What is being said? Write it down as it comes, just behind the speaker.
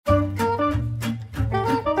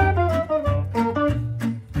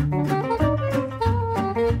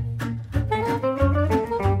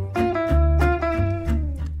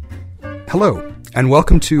Hello, and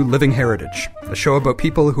welcome to Living Heritage, a show about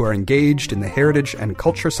people who are engaged in the heritage and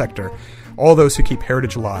culture sector, all those who keep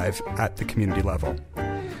heritage alive at the community level.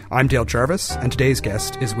 I'm Dale Jarvis, and today's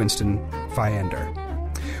guest is Winston Viander.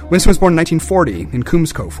 Winston was born in 1940 in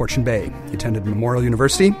Coombs Cove, Fortune Bay. He attended Memorial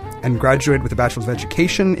University and graduated with a Bachelor of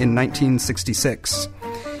Education in 1966.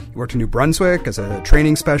 He worked in New Brunswick as a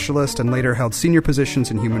training specialist and later held senior positions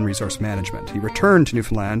in human resource management. He returned to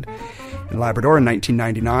Newfoundland and Labrador in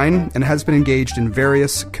 1999 and has been engaged in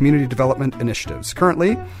various community development initiatives.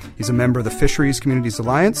 Currently, he's a member of the Fisheries Communities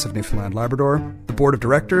Alliance of Newfoundland Labrador, the board of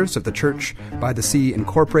directors of the Church by the Sea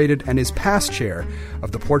Incorporated, and is past chair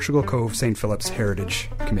of the Portugal Cove St. Philip's Heritage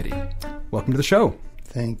Committee. Welcome to the show.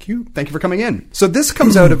 Thank you. Thank you for coming in. So this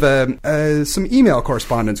comes out of some email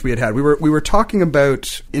correspondence we had. We were talking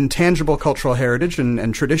about intangible cultural heritage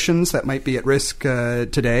and traditions that might be at risk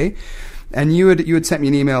today. And you had sent me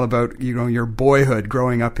an email about your boyhood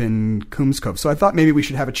growing up in Coombs Cove. So I thought maybe we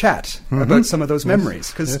should have a chat about some of those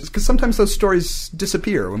memories because sometimes those stories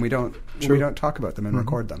disappear when we don't talk about them and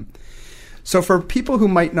record them. So for people who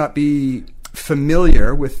might not be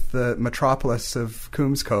familiar with the metropolis of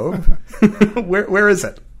Coombs Cove, where is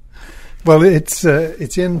it? Well, it's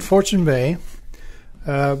in Fortune Bay.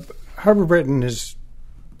 Harbour Breton is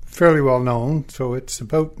fairly well known, so it's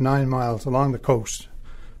about 9 miles along the coast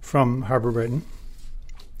from Harbour Breton.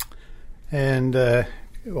 And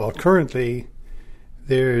currently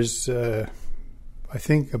there's I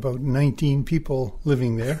think about 19 people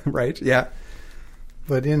living there. Right, yeah.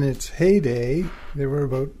 But in its heyday, there were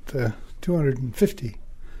about 250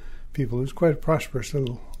 people. It was quite a prosperous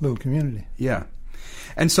little community. Yeah.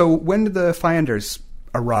 And so when did the Vianders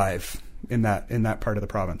arrive in that part of the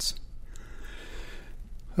province?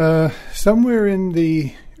 Somewhere in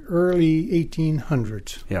the early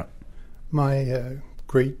 1800s. Yeah. My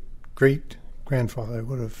great-great-grandfather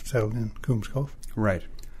would have settled in Coombs Cove. Right.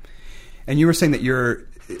 And you were saying that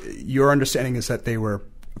your understanding is that they were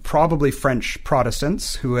probably French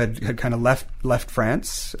Protestants who had kind of left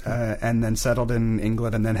France and then settled in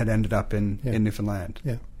England and then had ended up in Newfoundland.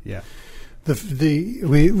 Yeah, yeah.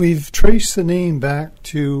 We've traced the name back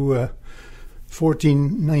to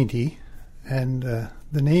 1490, and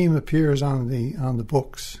the name appears on the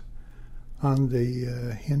books, on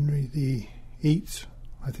the Henry VIII,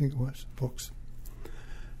 I think it was, books,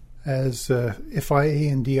 as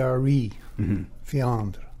Fiandre,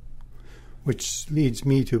 Viandre. Which leads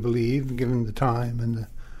me to believe, given the time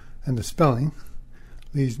and the spelling,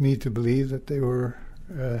 leads me to believe that they were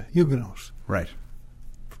Huguenots, right?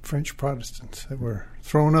 French Protestants that were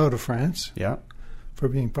thrown out of France, for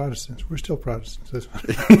being Protestants. We're still Protestants, so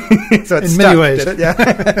it's in many ways, did it?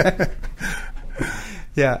 Yeah,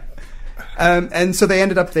 yeah. And so they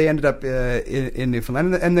ended up in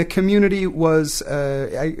Newfoundland, and the community was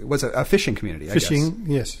a fishing community. Fishing, I guess.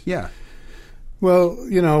 Yes. Yeah. Well,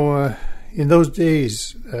 in those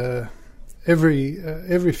days,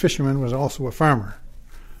 every fisherman was also a farmer.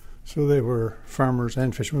 So they were farmers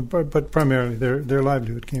and fishermen, but primarily their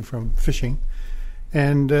livelihood came from fishing.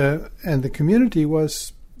 And the community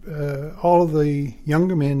was, all of the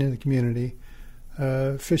younger men in the community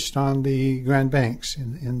fished on the Grand Banks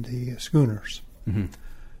in the schooners. Mm-hmm.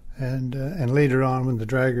 And later on, when the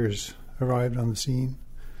draggers arrived on the scene,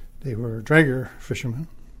 they were dragger fishermen.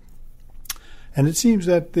 And it seems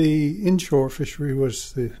that the inshore fishery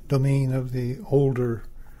was the domain of the older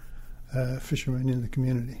fishermen in the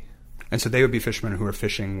community. And so they would be fishermen who were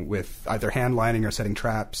fishing with either hand lining or setting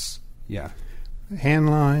traps. Yeah. Hand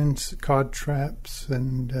lines, cod traps,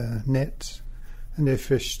 and nets. And they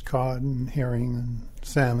fished cod and herring and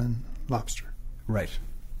salmon, lobster. Right.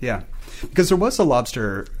 Yeah, because there was a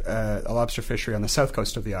lobster fishery on the south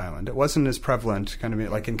coast of the island. It wasn't as prevalent, kind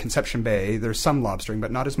of like in Conception Bay. There's some lobstering,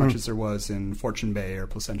 but not as much as there was in Fortune Bay or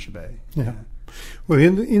Placentia Bay. Yeah. Well,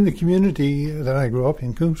 in the community that I grew up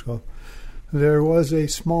in, Coombs Cove, there was a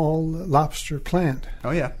small lobster plant. Oh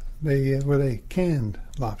yeah, where they canned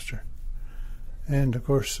lobster, and of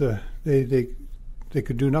course they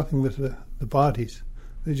could do nothing with the bodies.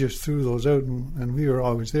 They just threw those out, and we were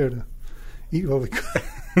always there to eat what we could.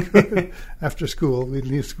 After school, we'd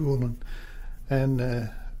leave school and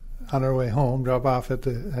on our way home, drop off at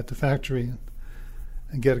the factory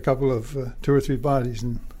and get a couple of 2 or 3 bodies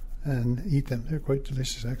and eat them. They're quite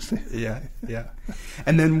delicious, actually. Yeah.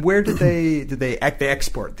 And then where did they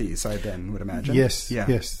export these? I then would imagine. Yes,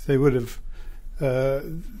 they would have.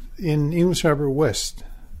 In English Harbour West,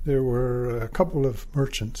 there were a couple of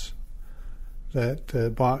merchants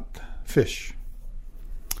that bought fish.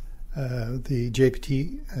 The J.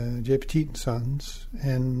 Petit and Sons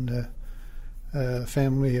and a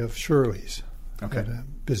family of Shirleys had a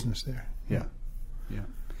business there. Yeah. Yeah.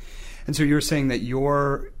 And so you were saying that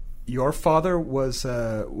your father was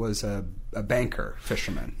a banker,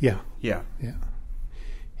 fisherman. Yeah. Yeah. Yeah.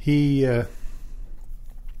 He at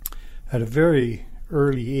a very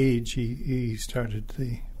early age he started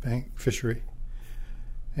the bank fishery,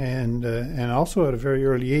 and also at a very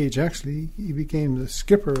early age actually he became the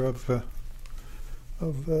skipper of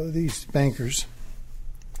these bankers,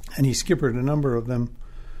 and he skippered a number of them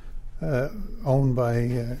owned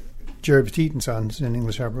by Jerry Petit and Sons in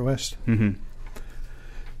English Harbour West. Mm-hmm.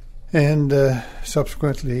 And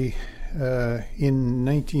subsequently, in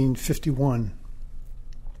 1951,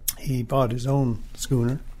 he bought his own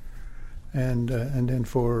schooner, and then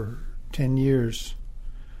for 10 years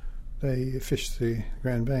they fished the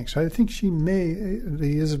Grand Banks. I think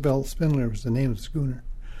the Isabel Spindler was the name of the schooner,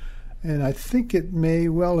 and I think it may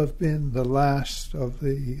well have been the last of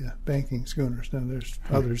the banking schooners. Now there's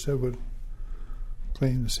others that would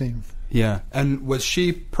claim the same. Yeah, and was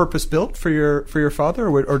she purpose built for your father,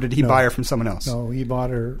 or did he buy her from someone else? No, he bought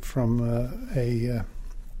her from a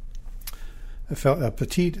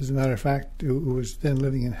Petite, as a matter of fact, who was then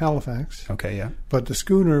living in Halifax. Okay, yeah. But the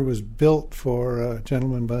schooner was built for a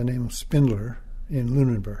gentleman by the name of Spindler in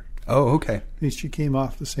Lunenburg. Oh, okay. At least she came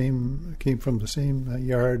from the same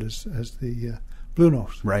yard as the Blue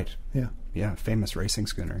Nose. Right. Yeah. Yeah, famous racing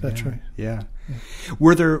schooner. That's right. Yeah.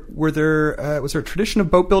 Was there a tradition of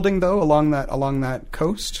boat building though along that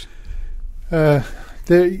coast? There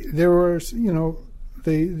was,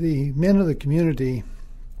 the men of the community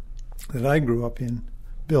that I grew up in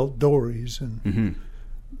built dories, and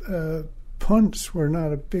punts were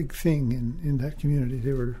not a big thing in that community.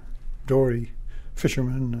 They were dory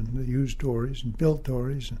fishermen, and they used dories and built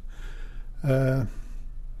dories. There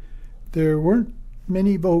weren't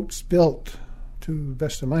many boats built, to the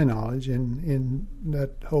best of my knowledge, in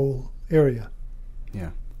that whole area.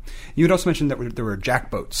 Yeah. You had also mentioned that there were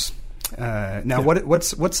jackboats.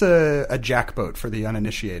 What's a jackboat for the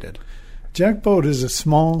uninitiated? Jackboat is a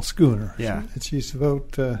small schooner. Yeah. She's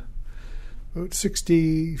about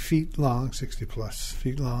 60 feet long, 60 plus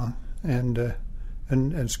feet long, and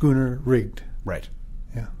schooner rigged. Right.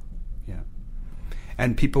 Yeah. Yeah.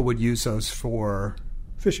 And people would use those for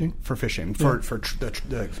fishing. For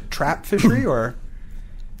the trap fishery, or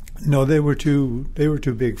no, they were too big.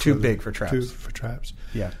 For traps. For traps.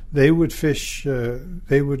 Yeah. They would fish.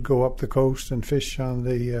 They would go up the coast and fish on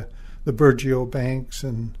the Burgeo banks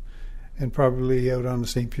and probably out on the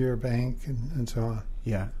St. Pierre bank and so on.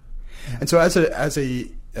 Yeah. And so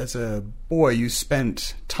as a boy, you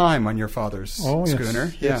spent time on your father's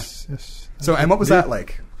schooner. Yes. So, and what was that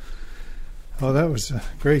like? Oh, that was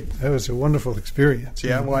great. That was a wonderful experience.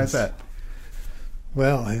 Yeah, why is that?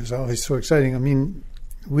 Well, it was always so exciting. I mean,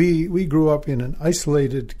 we grew up in an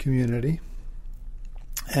isolated community,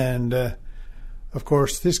 and of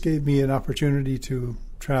course, this gave me an opportunity to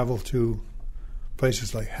travel to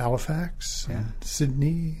places like Halifax, and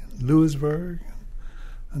Sydney, Louisbourg,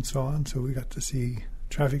 and so on. So we got to see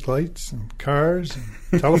traffic lights and cars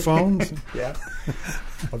and telephones. Yeah.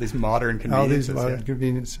 All these modern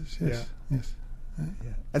conveniences. Yes. Yes.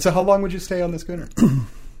 Yeah. And so how long would you stay on the schooner?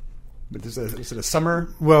 Was it a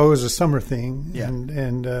summer? Well, it was a summer thing. Yeah.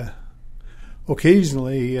 And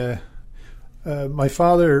occasionally my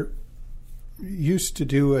father used to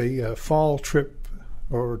do a fall trip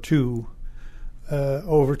or two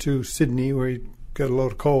over to Sydney, where he'd get a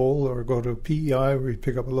load of coal, or go to PEI, where he'd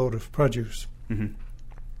pick up a load of produce. Mm-hmm.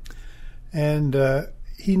 And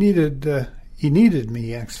he needed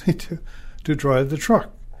me actually to drive the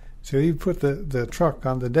truck. So he put the truck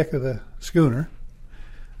on the deck of the schooner,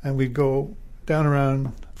 and we'd go down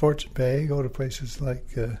around Fortune Bay, go to places like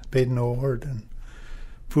Baden Ord and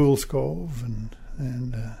Pools Cove and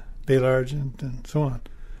Baillargent and so on.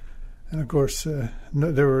 And of course,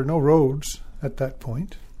 there were no roads at that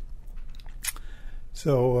point.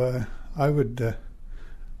 So I would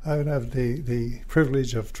have the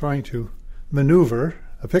privilege of trying to maneuver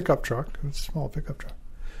a pickup truck, a small pickup truck,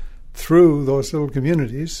 through those little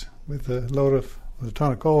communities with a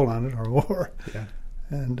ton of coal on it or more. Yeah.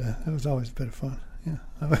 And that was always a bit of fun. Yeah.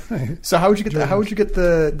 So how would you get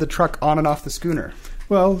the truck on and off the schooner?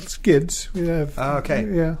 Well, skids. We'd have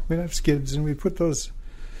we'd have skids, and we'd put those.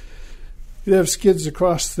 We'd have skids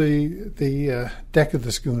across the deck of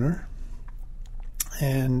the schooner,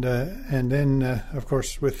 and then of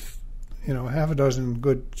course with half a dozen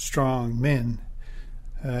good strong men.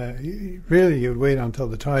 Really, you'd wait until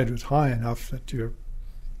the tide was high enough that you're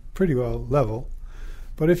pretty well level.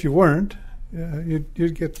 But if you weren't,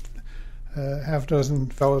 you'd get half dozen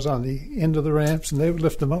fellows on the end of the ramps, and they would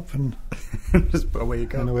lift them up, and just away you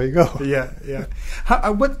go. And away you go. Yeah, yeah.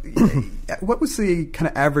 What was the kind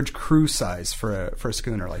of average crew size for a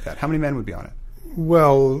schooner like that? How many men would be on it?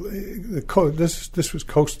 Well, this was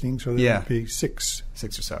coasting, so there would be six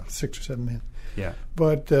or seven men. Yeah.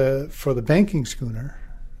 But for the banking schooner,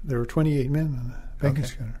 there were 28 men on the banking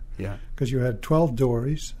schooner. Yeah. Because you had 12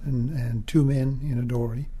 dories and 2 men in a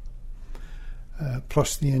dory,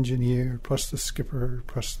 plus the engineer, plus the skipper,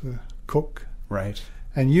 plus the cook. Right.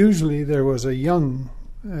 And usually there was a young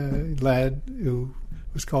lad who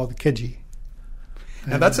was called the kedgie.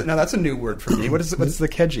 Now that's a new word for me. What's the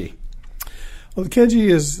kedgie? Well, the kedgie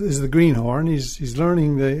is the greenhorn. He's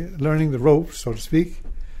learning the ropes, so to speak,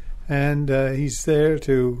 and he's there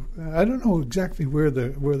to. I don't know exactly where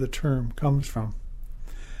the term comes from,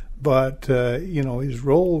 but his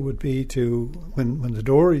role would be to when the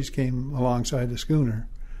dories came alongside the schooner,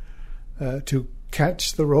 to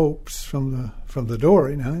catch the ropes from the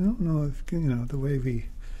dory. Now I don't know if the way we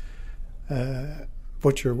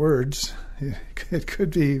butcher words. It could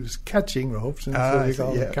be he was catching ropes, and so we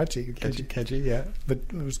call it kedgie. Yeah. But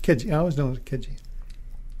it was kedgie. I always known it as kedgie.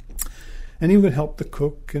 And he would help the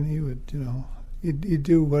cook, and he would, he'd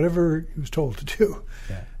do whatever he was told to do.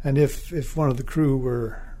 Yeah. And if one of the crew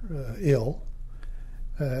were ill,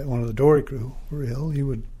 one of the dory crew were ill, he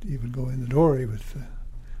would go in the dory with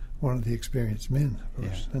one of the experienced men, of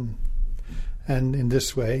course. Yeah. And in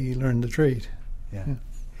this way, he learned the trade. Yeah.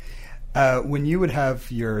 When you would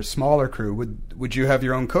have your smaller crew, would you have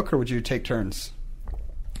your own cook, or would you take turns?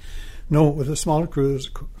 No, with a smaller crew, there was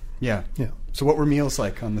a cook. Yeah. Yeah. So what were meals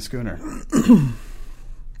like on the schooner?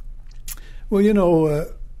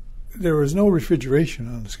 Well, there was no refrigeration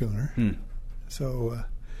on the schooner. So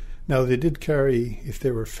now they did carry, if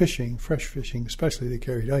they were fishing, fresh fishing especially, they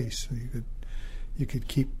carried ice. So you could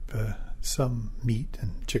keep some meat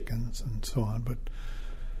and chickens and so on.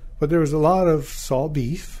 But there was a lot of salt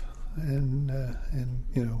beef. And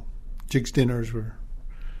Jig's dinners were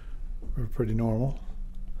pretty normal,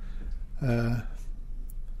 and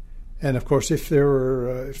of course, if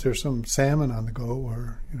there's some salmon on the go,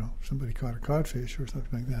 or somebody caught a codfish or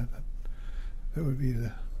something like that, that would be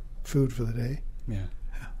the food for the day. Yeah.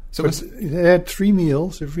 So they had 3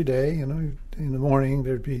 meals every day. In the morning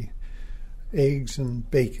there'd be eggs and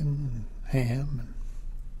bacon and ham,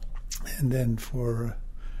 and then for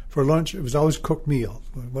lunch, it was always cooked meal,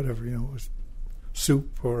 whatever, it was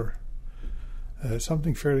soup or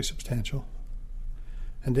something fairly substantial.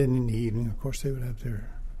 And then in the evening, of course, they would have their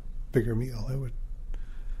bigger meal. That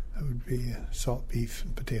would be salt beef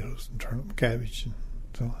and potatoes and turnip and cabbage and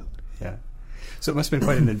so on. Yeah. So it must have been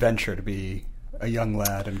quite an adventure to be a young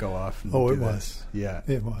lad and go off and do it this. Was. Yeah.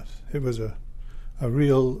 It was. It was a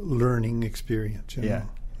real learning experience. Yeah.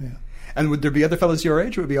 Yeah. And would there be other fellows your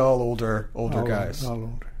age, or would it be all older guys? All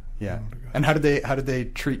older. Yeah. And how did they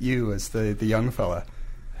treat you as the young fella?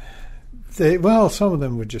 Some of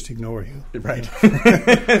them would just ignore you. Right.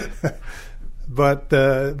 But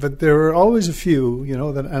there were always a few,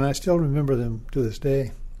 and I still remember them to this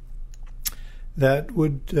day, that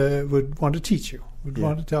would want to teach you,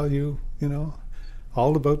 want to tell you,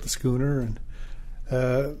 all about the schooner. And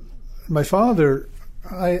my father,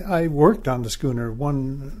 I worked on the schooner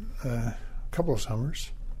a couple of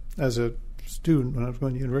summers as a student when I was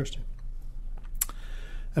going to university.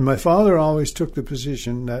 And my father always took the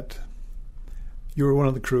position that you were one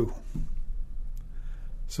of the crew.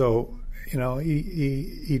 So,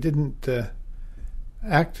 he didn't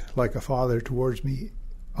act like a father towards me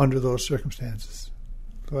under those circumstances.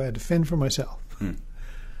 So I had to fend for myself.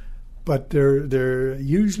 But there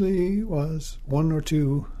usually was 1 or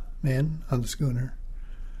 2 men on the schooner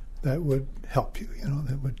that would help you,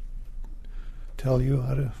 that would tell you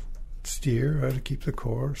how to steer, how to keep the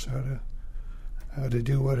course, how to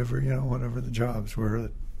do whatever the jobs were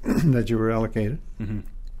that you were allocated. Mm-hmm.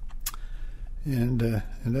 And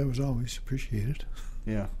that was always appreciated.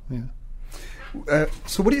 Yeah. Yeah.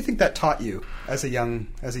 So what do you think that taught you as a young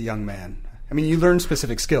man? I mean, you learned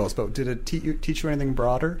specific skills, but did it teach you anything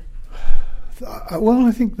broader? Well,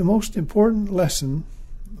 I think the most important lesson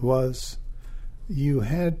was you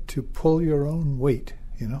had to pull your own weight,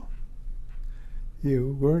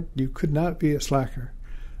 You could not be a slacker,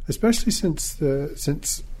 especially since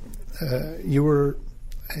you were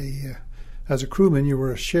as a crewman, you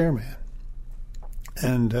were a shareman.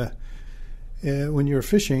 And when you were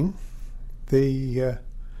fishing, the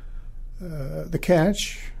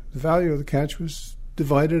catch, the value of the catch was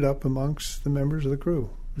divided up amongst the members of the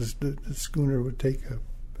crew. The schooner would take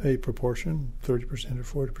a proportion, 30%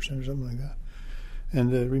 or 40% or something like that. And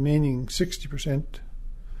the remaining 60%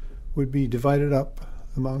 would be divided up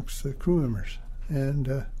amongst the crew members.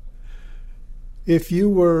 And if you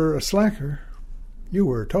were a slacker, you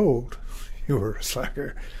were told you were a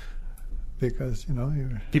slacker because, you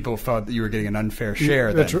were... People thought that you were getting an unfair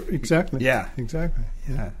share. That's right, exactly. Yeah. Exactly.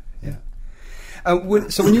 Yeah.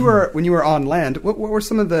 So when you were on land, what were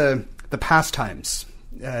some of the pastimes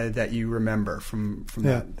that you remember from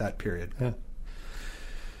that period? Yeah.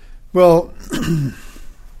 Well,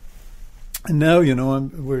 and now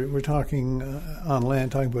we're talking on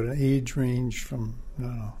land, talking about an age range from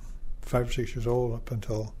 5 or 6 years old up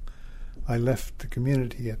until I left the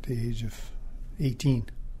community at the age of 18,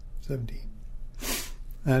 17,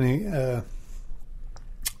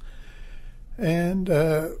 and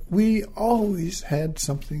we always had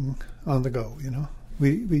something on the go.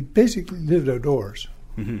 We basically lived outdoors.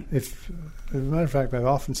 Mm-hmm. As a matter of fact, I've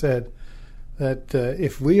often said that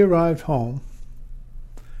if we arrived home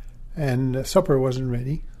and supper wasn't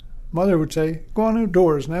ready, Mother would say, "Go on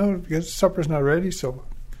outdoors now because supper's not ready. So,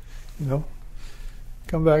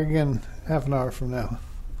 come back again half an hour from now,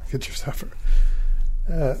 get your supper."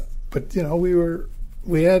 But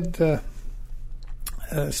we had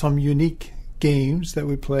some unique games that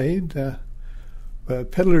we played.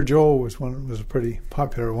 Peddler Joe was a pretty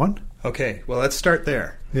popular one. Okay, well, let's start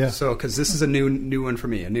there. Yeah. So, because this is a new one for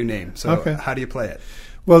me, a new name. So, okay. How do you play it?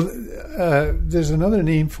 Well, there's another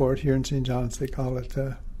name for it here in St. John's. They call it,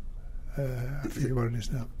 I forget what it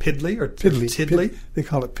is now. Piddly or Piddly? Tiddly? They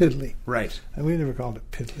call it Piddly. Right. And we never called it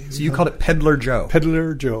Piddly. So you called it Peddler Joe.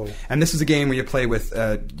 Peddler Joe. And this is a game where you play with,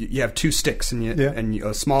 you have 2 sticks and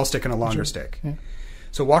a small stick and a longer stick. Yeah.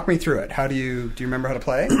 So walk me through it. Do you remember how to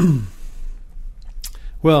play?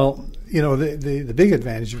 Well, the big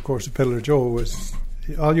advantage, of course, of Peddler Joe was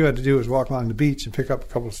all you had to do was walk along the beach and pick up a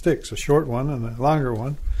couple of sticks, a short one and a longer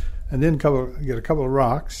one, and then get a couple of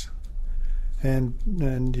rocks, and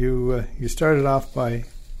you started off by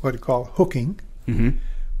what you call hooking, mm-hmm.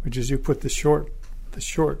 which is you put the short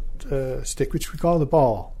stick, which we call the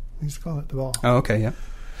ball. We used to call it the ball. Oh, okay, yeah.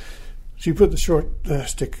 So you put the short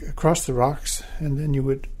stick across the rocks, and then you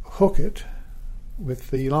would hook it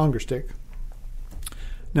with the longer stick.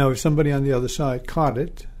 Now, if somebody on the other side caught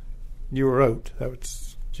it, you were out.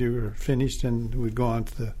 You were finished, and we'd go on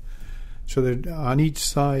to the... So that on each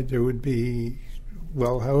side there would be,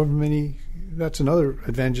 however many... That's another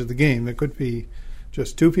advantage of the game. It could be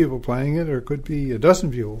just 2 people playing it, or it could be a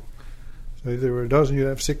dozen people. So if there were a dozen, you'd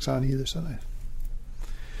have 6 on either side.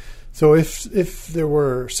 So if there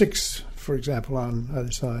were 6, for example, on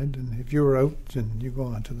either side, and if you were out, then you go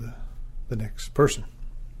on to the next person.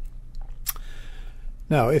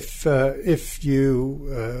 Now, if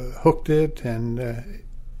you hooked it and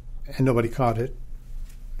nobody caught it,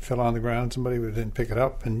 fell on the ground, somebody would then pick it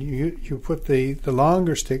up, and you put the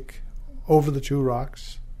longer stick over the 2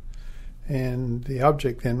 rocks, and the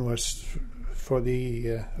object then was for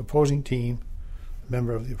the opposing team,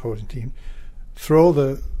 member of the opposing team, throw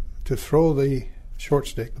the short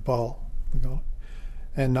stick, the ball,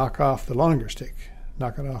 and knock off the longer stick,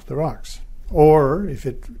 knock it off the rocks, or if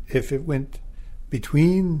it went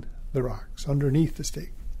between the rocks, underneath the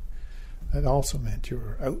stick, that also meant you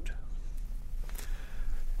were out.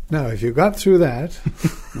 Now, if you got through that,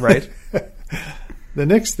 right, the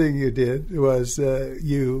next thing you did was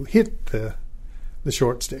you hit the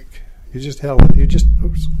short stick. You just held it. You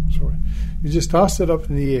just tossed it up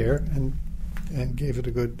in the air and gave it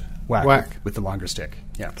a good whack with the longer stick.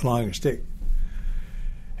 Yeah, the longer stick,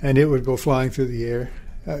 and it would go flying through the air.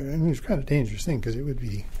 It was kind of a dangerous thing because it would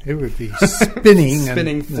be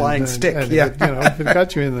spinning, flying stick. And yeah, if it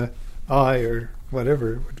got you in the eye or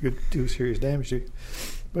whatever, it would do serious damage to you.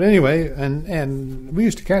 But anyway, and we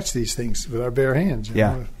used to catch these things with our bare hands.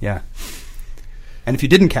 Yeah. And if you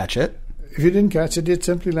didn't catch it, it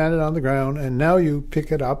simply landed on the ground. And now you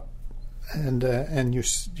pick it up, and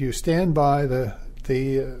you stand by the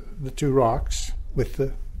 2 rocks with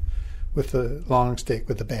the long stick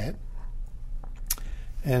with the bat.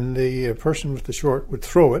 And the person with the short would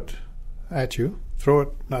throw it at you. Throw it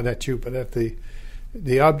not at you, but at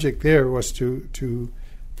the object. There was to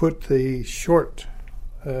put the short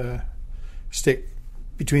stick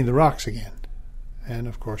between the rocks again. And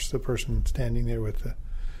of course, the person standing there with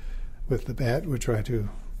the bat would try to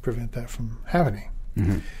prevent that from happening.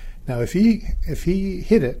 Mm-hmm. Now, if he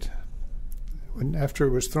hit it after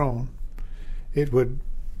it was thrown, it would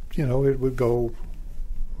go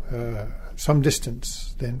some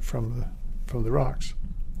distance then from the rocks.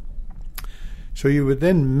 So you would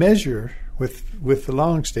then measure with the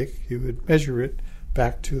long stick. You would measure it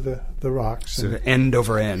back to the rocks. So end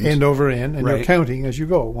over end. End over end, and right. You're counting as you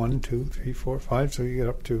go. 1, 2, 3, 4, 5. So you get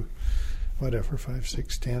up to whatever, 5,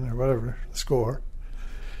 6, 10, or whatever the score.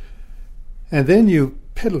 And then you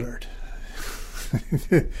piddlered.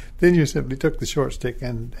 Then you simply took the short stick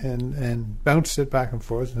and bounced it back and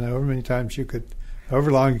forth, and however many times you could,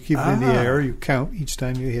 however long you keep it in the air, you count each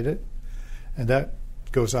time you hit it, and that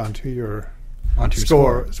goes onto your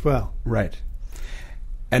score as well. Right.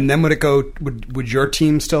 And then would it go? Would your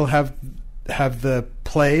team still have the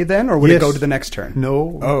play then, or would it go to the next turn?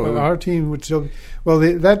 No. Oh. Our team would still. Well,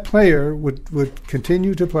 that player would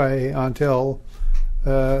continue to play until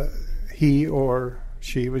he or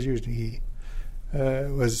she, was usually he,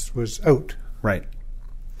 was out. Right.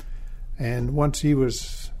 And once he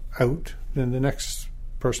was out, then the next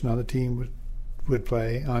person on the team would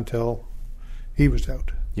play until he was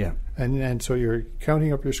out. Yeah. And so you're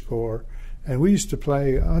counting up your score. And we used to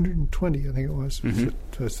play 120, I think it was.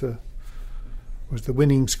 Mm-hmm. Was the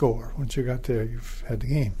winning score. Once you got there, you've had the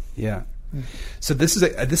game. Yeah. So this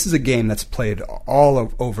is a game that's played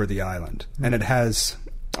all over the island, and it has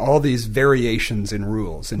all these variations in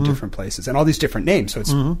rules in different places, and all these different names. So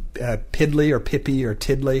it's Piddly or Pippy or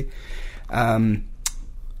Tiddly.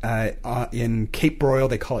 In Cape Broyle,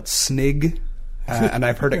 they call it Snig, and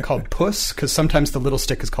I've heard it called Puss, because sometimes the little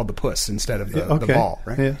stick is called the puss instead of the ball,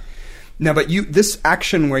 right? Yeah. Now, but this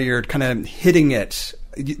action where you're kind of hitting it,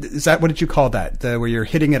 is that, what did you call that? Where you're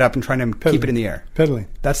hitting it up and trying to keep it in the air? Pedaling.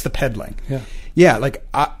 That's the pedaling. Yeah. Yeah, like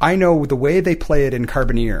I know the way they play it in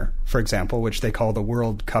Carbonear, for example, which they call the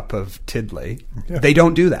World Cup of Tiddly. Yeah. They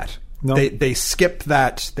don't do that. No. They skip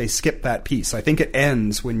that. They skip that piece. I think it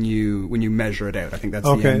ends when you measure it out. I think that's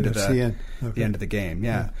the end of the end of the game.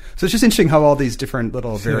 Yeah. So it's just interesting how all these different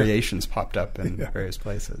little variations popped up in various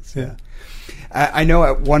places. Yeah. I know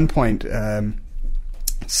at one point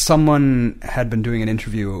someone had been doing an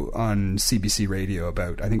interview on CBC Radio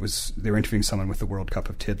about, I think they were interviewing someone with the World Cup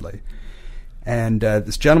of Tiddly, and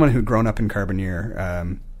this gentleman who'd grown up in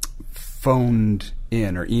Carbonear phoned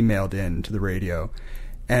in or emailed in to the radio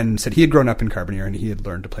and said he had grown up in Carbonear and he had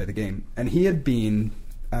learned to play the game. And he had been,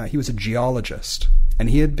 he was a geologist, and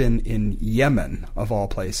he had been in Yemen, of all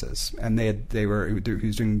places. And he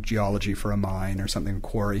was doing geology for a mine or something, a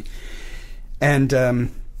quarry. And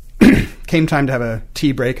came time to have a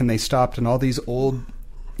tea break, and they stopped, and all these old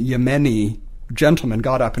Yemeni gentlemen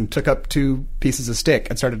got up and took up 2 pieces of stick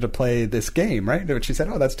and started to play this game, right? Which she said,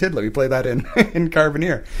 "Oh, that's Tiddly. We play that in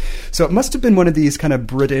Carbonear." So it must have been one of these kind of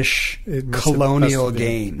British colonial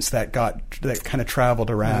games that kind of traveled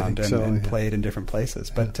around and played in different places.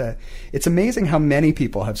 But it's amazing how many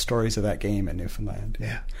people have stories of that game in Newfoundland.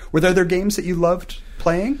 Yeah. Were there other games that you loved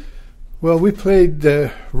playing? Well, we played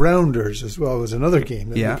Rounders as well. It was another game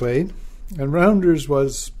that we played. And Rounders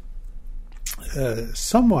was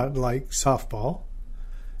somewhat like softball,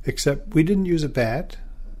 except we didn't use a bat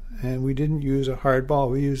and we didn't use a hard ball.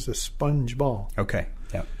 We used a sponge ball. Okay.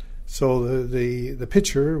 Yeah. So the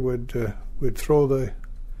pitcher would throw the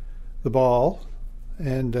ball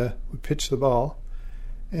and would pitch the ball,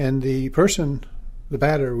 and the person, the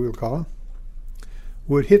batter we'll call him,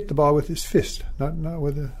 would hit the ball with his fist, not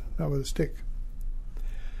with a stick.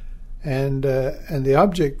 And the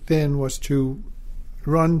object then was to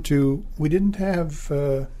run to. We didn't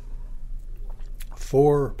have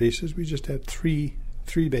 4 bases. We just had three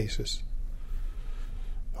bases: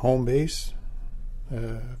 home base,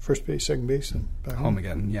 first base, second base, and back home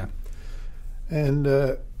again. Yeah. And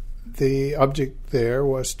the object there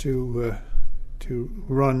was to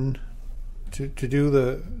run to do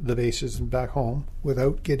the bases and back home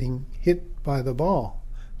without getting hit by the ball.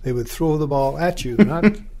 They would throw the ball at you,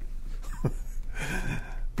 not.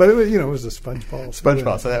 But it was a sponge ball. So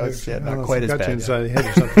that was not quite as bad. Got you inside the head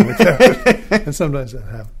or something like that. And sometimes that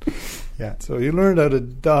happened. Yeah. So you learned how to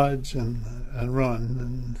dodge and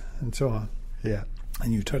run and so on. Yeah.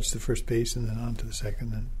 And you touch the first base and then on to the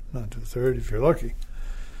second and on to the third if you're lucky.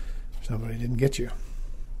 Somebody didn't get you.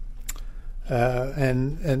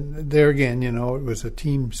 And there again, it was a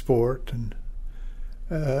team sport, and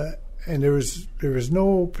there was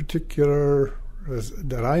no particular,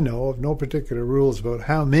 that I know of, no particular rules about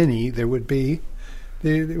how many there would be.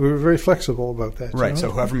 They were very flexible about that. Right.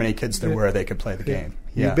 So however many kids there were, they could play the game.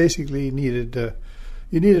 Yeah. You basically needed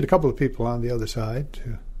a couple of people on the other side,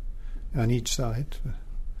 on each side,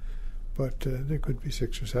 but there could be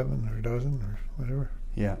 6 or 7 or a dozen or whatever.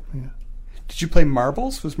 Yeah. Yeah. Did you play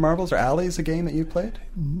marbles? Was marbles or alleys a game that you played?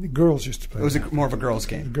 The girls used to play. It was more of a girls'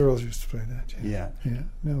 game. The girls used to play that. Yeah. Yeah.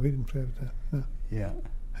 No, we didn't play with that. No. Yeah.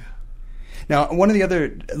 Now, one of the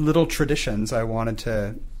other little traditions I wanted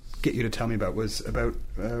to get you to tell me about was about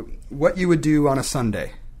what you would do on a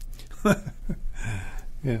Sunday.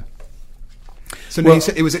 Yeah. So no, you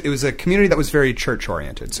said it was a community that was very church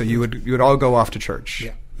oriented. So you would all go off to church.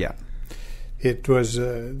 Yeah. Yeah. It was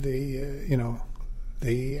the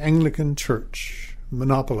Anglican Church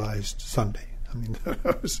monopolized Sunday. I mean,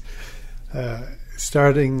 that was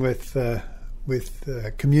starting with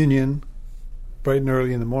communion bright and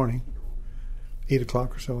early in the morning, 8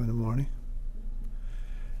 o'clock or so in the morning,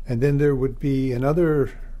 and then there would be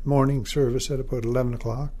another morning service at about 11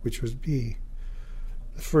 o'clock, which would be,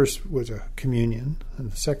 the first was a communion,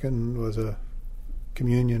 and the second was a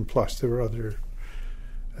communion plus. There were other,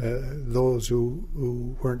 those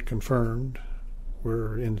who weren't confirmed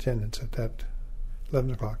were in attendance at that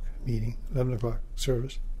 11 o'clock meeting, 11 o'clock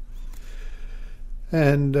service.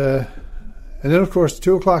 And then, of course,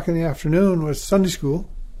 2 o'clock in the afternoon was Sunday school.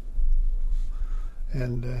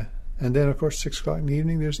 And then, of course, 6 o'clock in the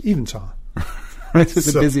evening, there's evensong.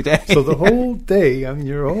 It's a busy day. So the whole day, I mean,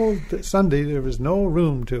 your whole Sunday, there was no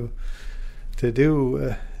room to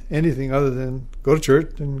do anything other than go to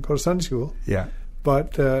church and go to Sunday school. Yeah.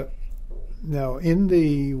 But now, in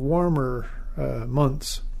the warmer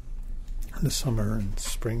months, in the summer and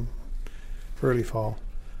spring, early fall,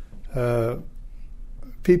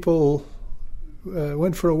 people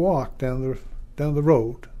went for a walk down the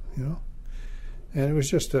road, you know, and it was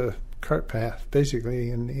just a cart path, basically,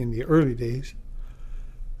 in the early days.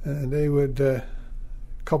 And they would,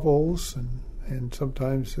 couples and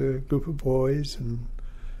sometimes a group of boys and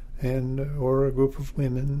or a group of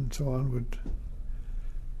women and so on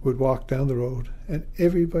would walk down the road, and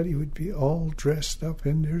everybody would be all dressed up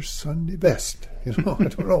in their Sunday best. You know, I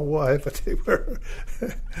don't know why, but they were.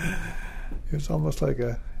 It was almost like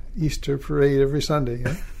a Easter parade every Sunday. You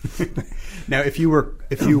know? Now, if you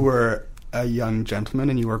were a young gentleman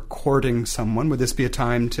and you were courting someone, would this be a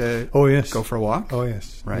time to go for a walk? Oh,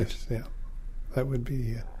 yes. Right. Yes, yeah. That would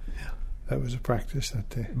be, that was a practice that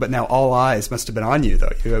day. But now all eyes must have been on you,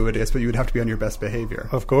 though. You would have to be on your best behavior.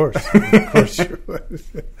 Of course. Of course you would.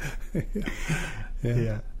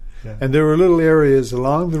 Yeah. And there were little areas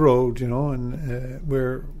along the road, you know, and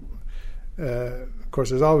where, of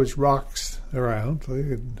course, there's always rocks around, so you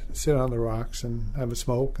could sit on the rocks and have a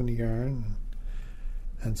smoke and a yarn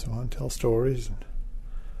and so on, tell stories.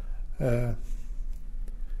 But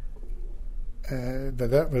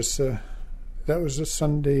that was a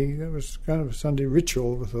Sunday. That was kind of a Sunday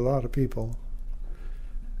ritual with a lot of people,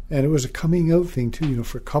 and it was a coming out thing too, you know,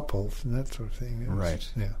 for couples and that sort of thing. Right.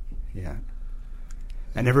 Yeah.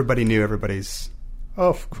 And everybody knew everybody's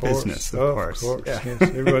business. Of course. Yeah. Yes.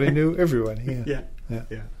 Everybody knew everyone. Yeah.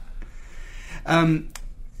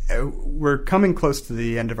 We're coming close to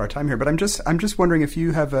the end of our time here, but I'm just wondering if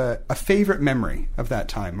you have a favorite memory of that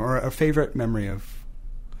time, or a favorite memory of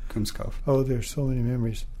Coombs Cove. Oh, there's so many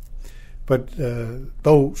memories. But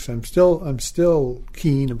boats, I'm still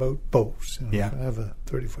keen about boats. You know, yeah. I have a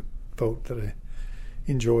 30-foot boat that I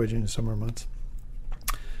enjoyed in the summer months.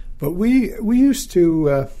 But we used to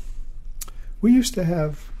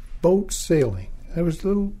have boats sailing. There was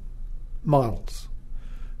little models,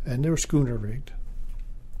 and they were schooner rigged.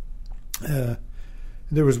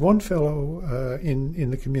 There was one fellow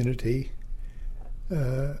in the community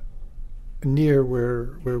near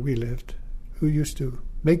where we lived who used to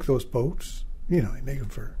make those boats. You know, he'd make them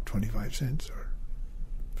for 25 cents or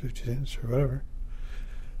 50 cents or whatever.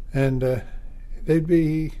 And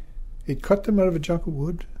he'd cut them out of a chunk of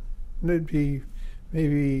wood, and they'd be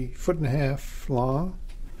maybe 1.5 feet long.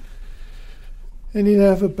 And he'd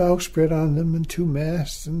have a bowsprit on them and 2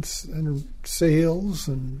 masts and sails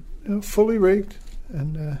and, you know, fully rigged.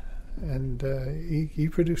 And he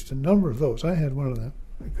produced a number of those. I had one of them.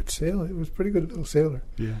 I could sail. It was a pretty good little sailor.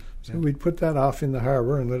 Yeah. So we'd put that off in the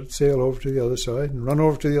harbour and let it sail over to the other side and run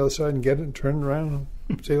over to the other side and get it and turn around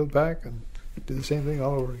and sail back and do the same thing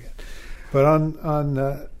all over again.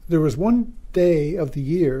 But there was one day of the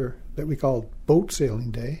year that we called Boat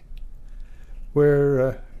Sailing Day,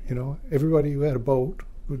 where you know, everybody who had a boat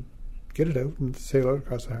would get it out and sail out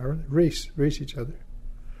across the harbour and race each other.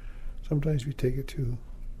 Sometimes we take it to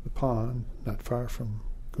the pond not far from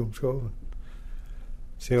Coombs Cove and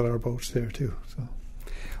sail our boats there too. So,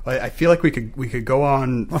 well, I feel like we could go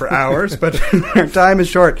on for hours, but our time is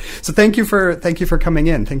short. So thank you for coming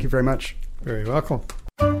in. Thank you very much. Very welcome.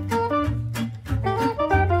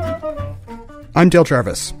 I'm Dale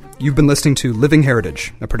Jarvis. You've been listening to Living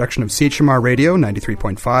Heritage, a production of CHMR Radio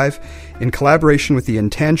 93.5 in collaboration with the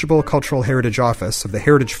Intangible Cultural Heritage Office of the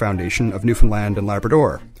Heritage Foundation of Newfoundland and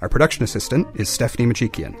Labrador. Our production assistant is Stephanie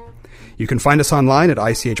Machikian. You can find us online at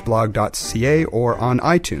ichblog.ca or on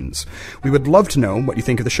iTunes. We would love to know what you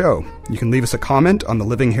think of the show. You can leave us a comment on the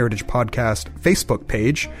Living Heritage Podcast Facebook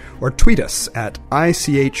page or tweet us at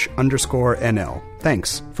ICH_NL.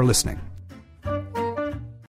 Thanks for listening.